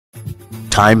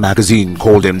Time magazine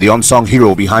called him the unsung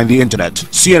hero behind the internet.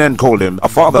 CNN called him a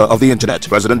father of the internet.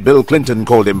 President Bill Clinton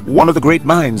called him one of the great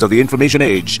minds of the information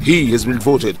age. He has been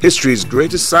voted history's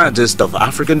greatest scientist of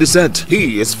African descent.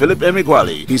 He is Philip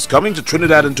Emeagwali. He's coming to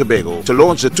Trinidad and Tobago to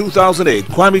launch the 2008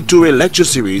 Kwame Ture lecture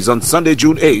series on Sunday,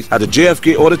 June 8th at the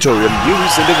JFK Auditorium, New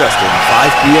St. Augustine,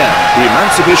 5 p.m. The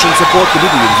Emancipation Support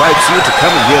Committee invites you to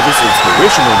come and hear this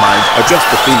inspirational mind adjust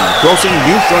the theme, crossing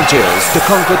new frontiers to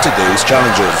conquer today's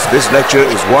challenges. This lecture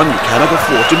is one you cannot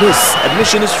afford to miss.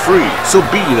 Admission is free, so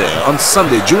be there on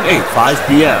Sunday, June 8th, 5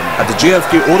 p.m. at the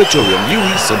JFK Auditorium,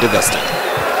 New St. Augustine.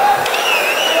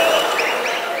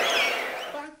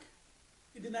 Back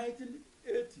in the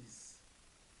 1980s,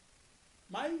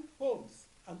 my homes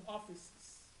and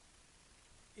offices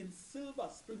in Silver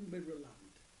Spring, Maryland,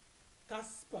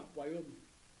 Casper, Wyoming,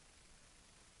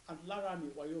 and Laramie,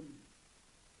 Wyoming,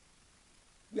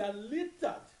 we are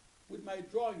littered with my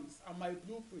drawings and my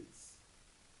blueprints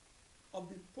of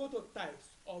the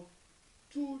prototypes of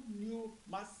two new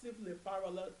massively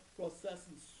parallel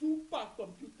processing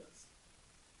supercomputers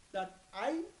that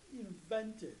I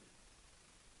invented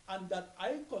and that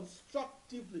I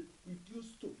constructively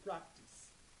reduced to practice.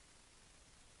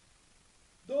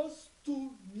 Those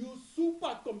two new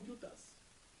supercomputers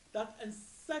that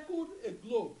encircled a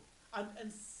globe and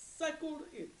encircled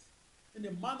it in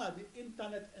the manner the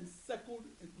internet encircled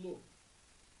a globe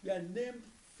were named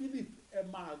Philip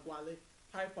Emeagwali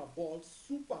HyperBall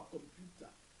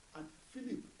Supercomputer and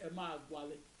Philip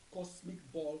Emeagwali Cosmic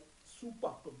Ball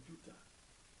Supercomputer.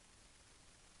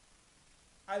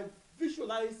 I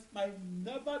visualized my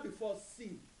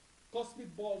never-before-seen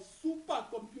Cosmic Ball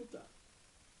Supercomputer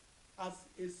as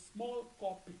a small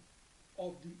copy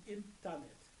of the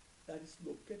internet that is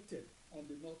located on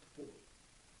the North Pole.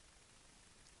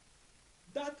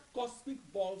 That Cosmic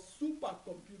Ball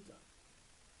Supercomputer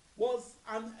was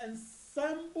an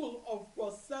ensemble of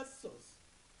processors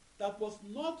that was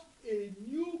not a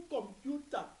new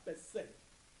computer per se.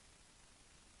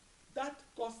 That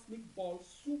Cosmic Ball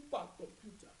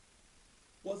Supercomputer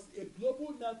was a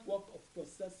global network of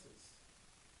processors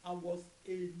and was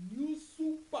a new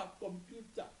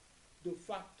supercomputer de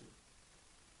facto.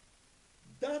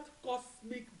 That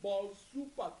Cosmic Ball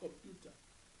Supercomputer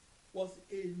was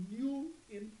a new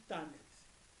internet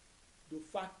de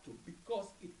facto because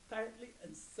it tightly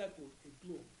encircled a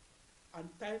globe and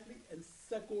tightly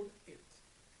encircled it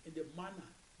in the manner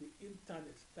the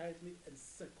internet tightly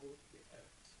encircled the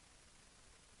earth.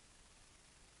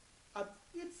 At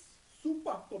its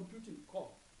supercomputing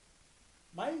core,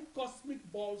 my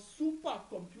Cosmic Ball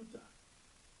Supercomputer,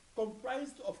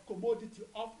 comprised of commodity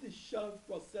off-the-shelf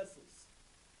processors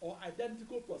or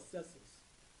identical processors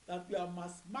that were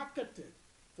mass marketed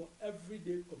for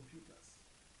everyday computers.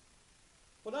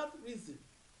 For that reason,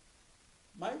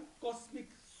 my Cosmic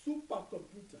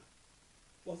Supercomputer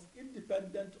was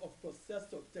independent of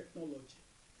processor technology.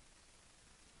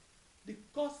 The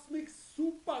Cosmic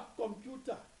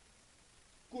Supercomputer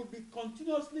could be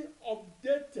continuously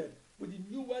updated with the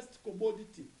newest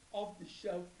commodity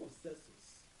off-the-shelf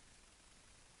processors.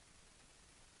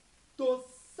 To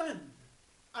send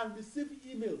and receive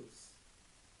emails,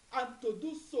 and to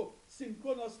do so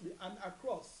synchronously and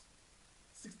across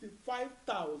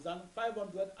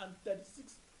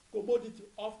 65,536 commodity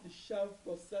off-the-shelf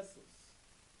processors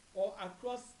or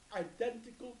across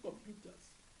identical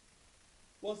computers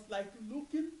was like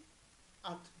looking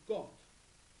at God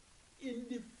in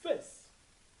the face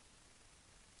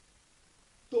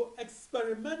to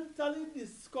experimentally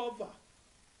discover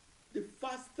the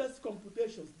fastest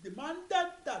computations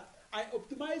demanded that I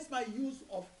optimize my use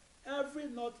of every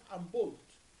nut and bolt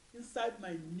inside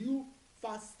my new,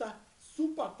 faster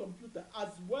supercomputer, as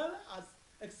well as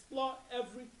explore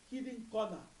every hidden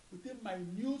corner within my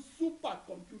new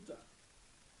supercomputer.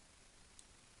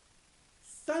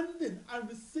 Sending and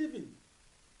receiving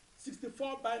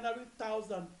 64 binary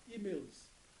thousand emails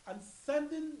and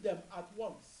sending them at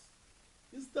once,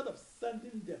 instead of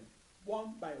sending them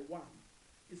one by one,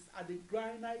 is at the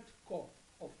granite core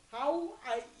of how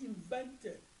I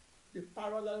invented the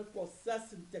parallel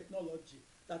processing technology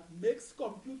that makes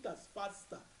computers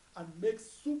faster and makes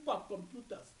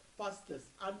supercomputers fastest,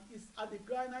 and is at the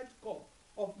granite core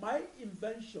of my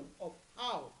invention of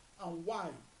how and why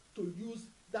to use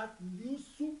that new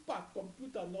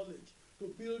supercomputer knowledge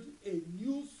to build a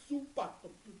new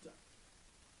supercomputer.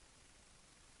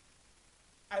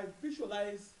 I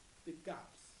visualize the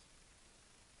gaps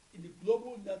in the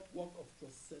global network of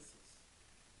processors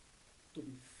to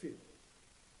be filled.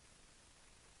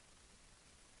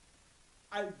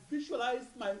 I visualize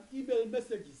my email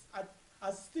messages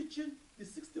as teaching the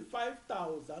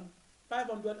 65,000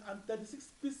 536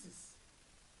 pieces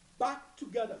back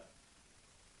together,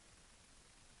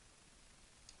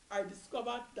 I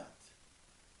discovered that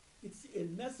it's a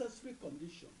necessary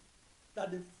condition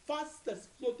that the fastest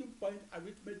floating point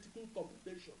arithmetical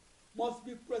computation must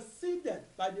be preceded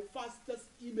by the fastest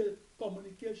email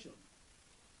communication.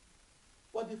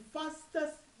 For the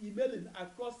fastest emailing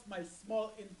across my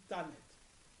small internet,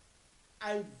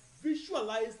 I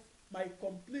visualized my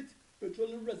complete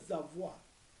petroleum reservoir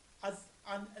as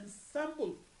an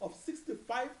ensemble of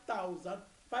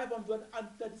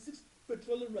 65,536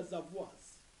 petroleum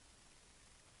reservoirs.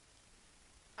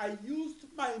 I used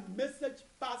my message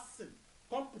passing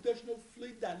computational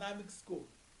fluid dynamics code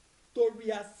to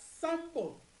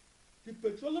reassemble the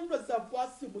petroleum reservoir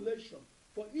simulation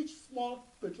for each small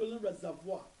petroleum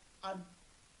reservoir and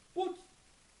put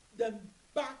them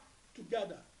back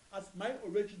together as my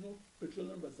original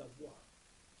petroleum reservoir.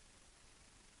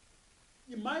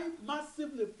 In my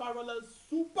massively parallel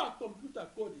supercomputer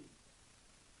coding,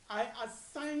 I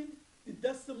assigned the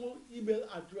decimal email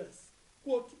address,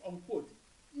 quote unquote,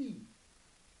 E,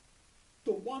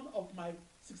 to one of my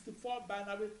 64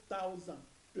 binary thousand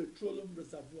petroleum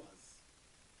reservoirs.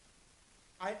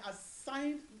 I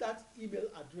assigned that email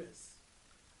address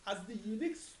as the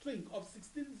unique string of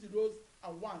 16 zeros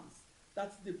and ones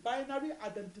that's the binary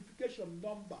identification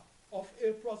number of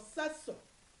a processor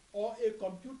or a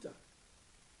computer.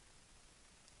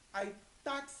 I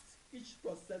tasked each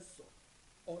processor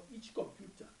or each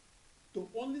computer to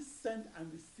only send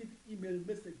and receive email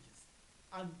messages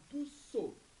and do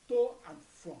so to and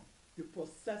from the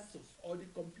processors or the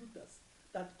computers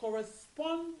that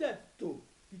corresponded to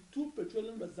the two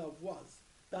petroleum reservoirs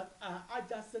that are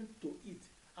adjacent to it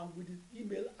and with the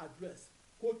email address,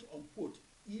 quote unquote,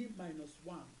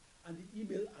 E-1 and the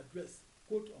email address,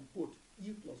 quote unquote,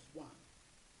 E+1.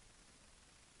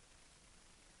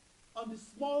 On the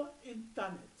small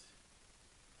internet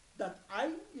that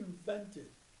I invented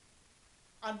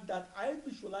and that I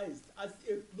visualized as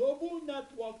a global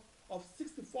network of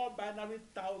 64 binary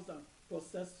thousand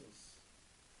processors,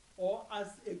 or as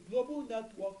a global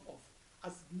network of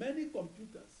as many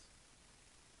computers,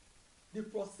 the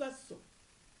processor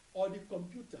or the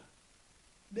computer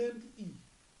named E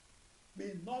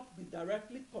may not be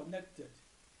directly connected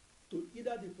to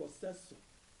either the processor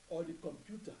or the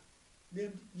computer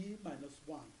named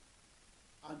E-1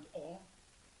 and or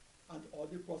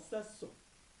the processor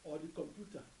or the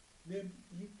computer named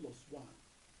E+1.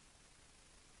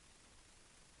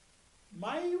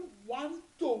 My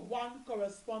one-to-one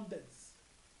correspondence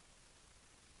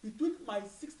between my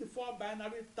 64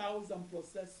 binary thousand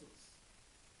processors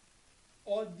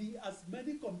or the as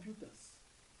many computers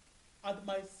and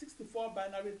my 64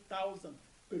 binary thousand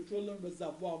petroleum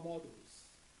reservoir models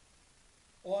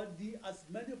or the as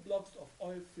many blocks of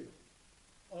oil fields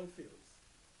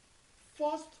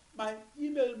forced my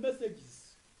email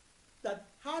messages that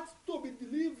had to be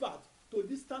delivered to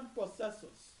distant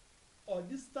processors or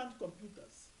distant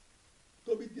computers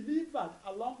to be delivered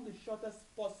along the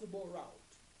shortest possible route.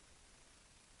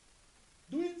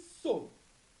 Doing so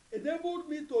enabled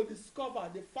me to discover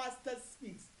the fastest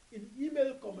speeds in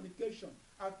email communication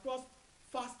across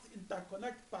fast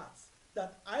interconnect paths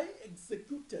that I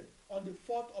executed on the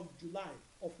 4th of July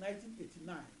of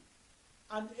 1989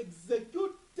 and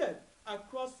executed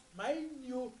across my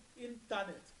new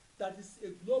internet that is a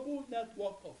global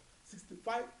network of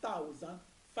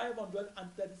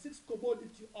 65,536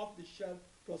 commodity off-the-shelf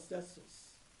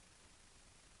processors.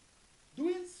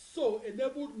 Doing so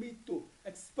enabled me to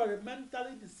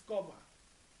experimentally discover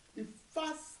the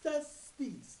fastest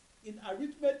speeds in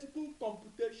arithmetical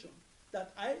computation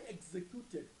that I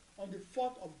executed on the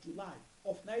 4th of July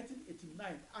of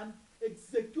 1989 and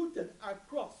executed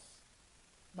across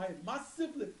my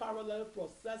massively parallel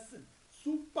processing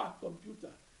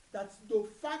supercomputer that's de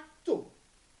facto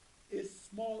a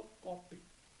small copy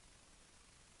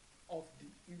of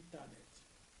the internet.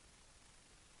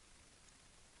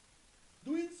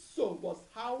 Doing so was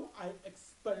how I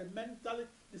experimentally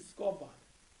discovered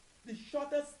the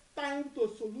shortest time to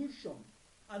solution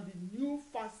and the new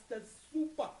fastest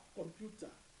supercomputer.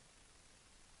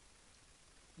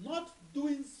 Not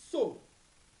doing so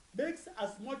makes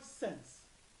as much sense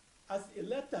as a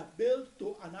letter mailed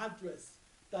to an address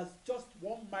that's just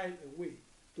 1 mile away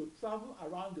to travel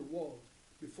around the world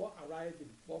before arriving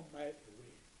 1 mile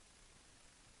away.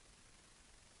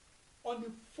 On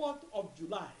the 4th of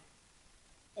July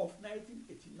of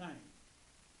 1989,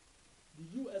 the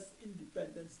U.S.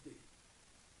 Independence Day,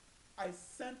 I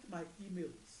sent my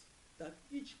emails that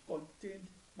each contained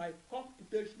my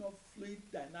computational fluid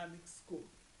dynamics code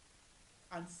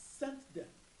and sent them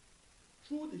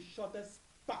through the shortest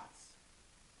paths,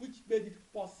 which made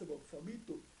it possible for me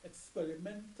to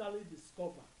experimentally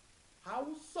discover how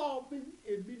solving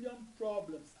a million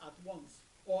problems at once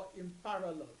or in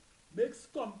parallel makes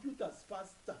computers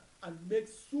faster and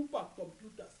makes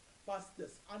supercomputers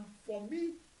fastest, and for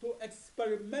me to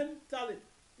experimentally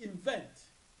invent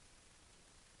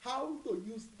how to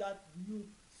use that new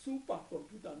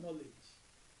supercomputer knowledge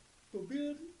to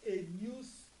build a new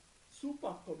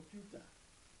supercomputer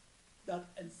that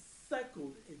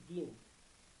encircled a globe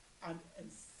and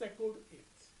encircled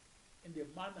it in the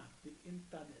manner the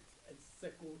internet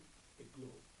encircled a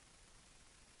globe.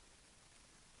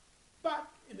 Back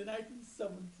in the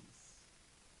 1970s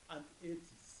and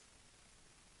 80s,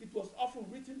 it was often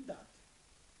written that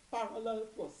parallel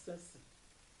processing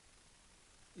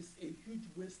is a huge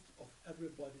waste of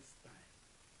everybody's time.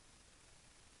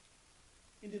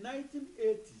 In the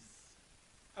 1980s,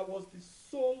 I was the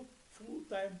sole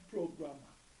full-time programmer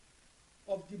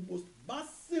of the most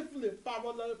massively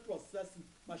parallel processing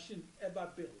machine ever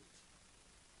built.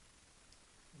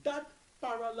 That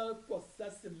parallel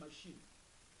processing machine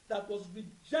that was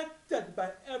rejected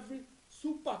by every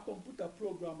supercomputer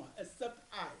programmer except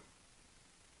I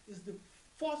is the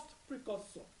first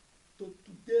precursor to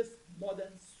today's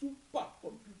modern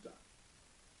supercomputer.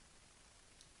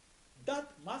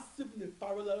 That massively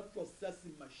parallel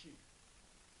processing machine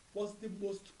was the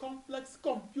most complex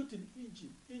computing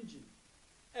engine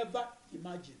ever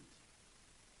imagined.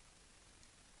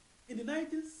 In the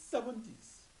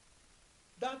 1970s,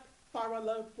 that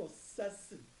parallel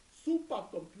processing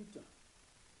supercomputer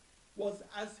was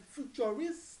as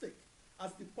futuristic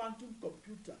as the quantum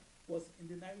computer was in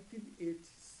the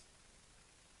 1980s.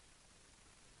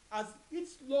 As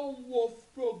its lone wolf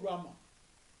programmer,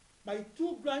 my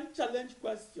two grand challenge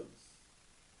questions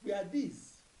were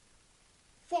these.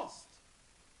 First,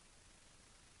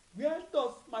 where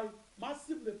does my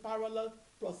massively parallel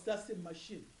processing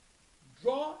machine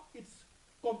draw its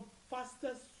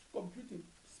fastest computing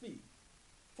speed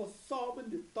for solving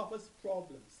the toughest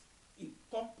problems in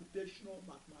computational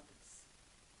mathematics?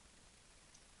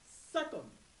 Second,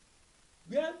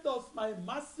 where does my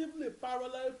massively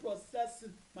parallel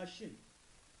processing machine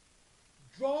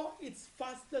draw its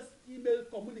fastest email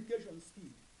communication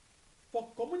speed for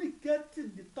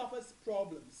communicating the toughest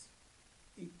problems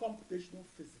in computational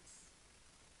physics?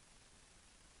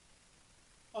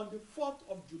 On the 4th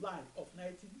of July of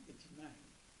 1989,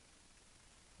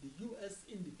 the U.S.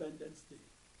 Independence Day,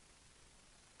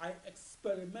 I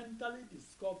experimentally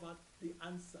discovered the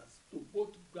answers to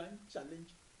both grand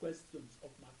challenge questions of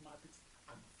mathematics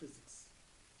and physics.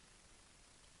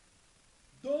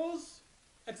 Those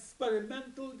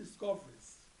experimental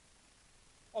discoveries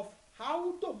of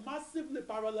how to massively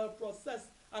parallel process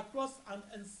across an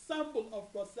ensemble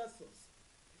of processors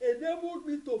enabled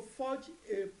me to forge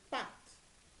a path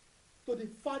to the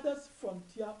farthest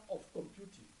frontier of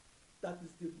computing, that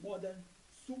is the modern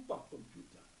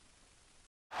supercomputer.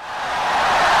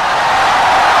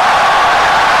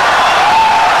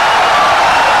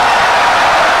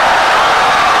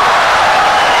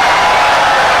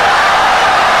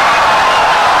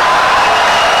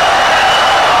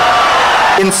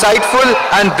 Insightful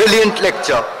and brilliant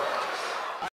lecture.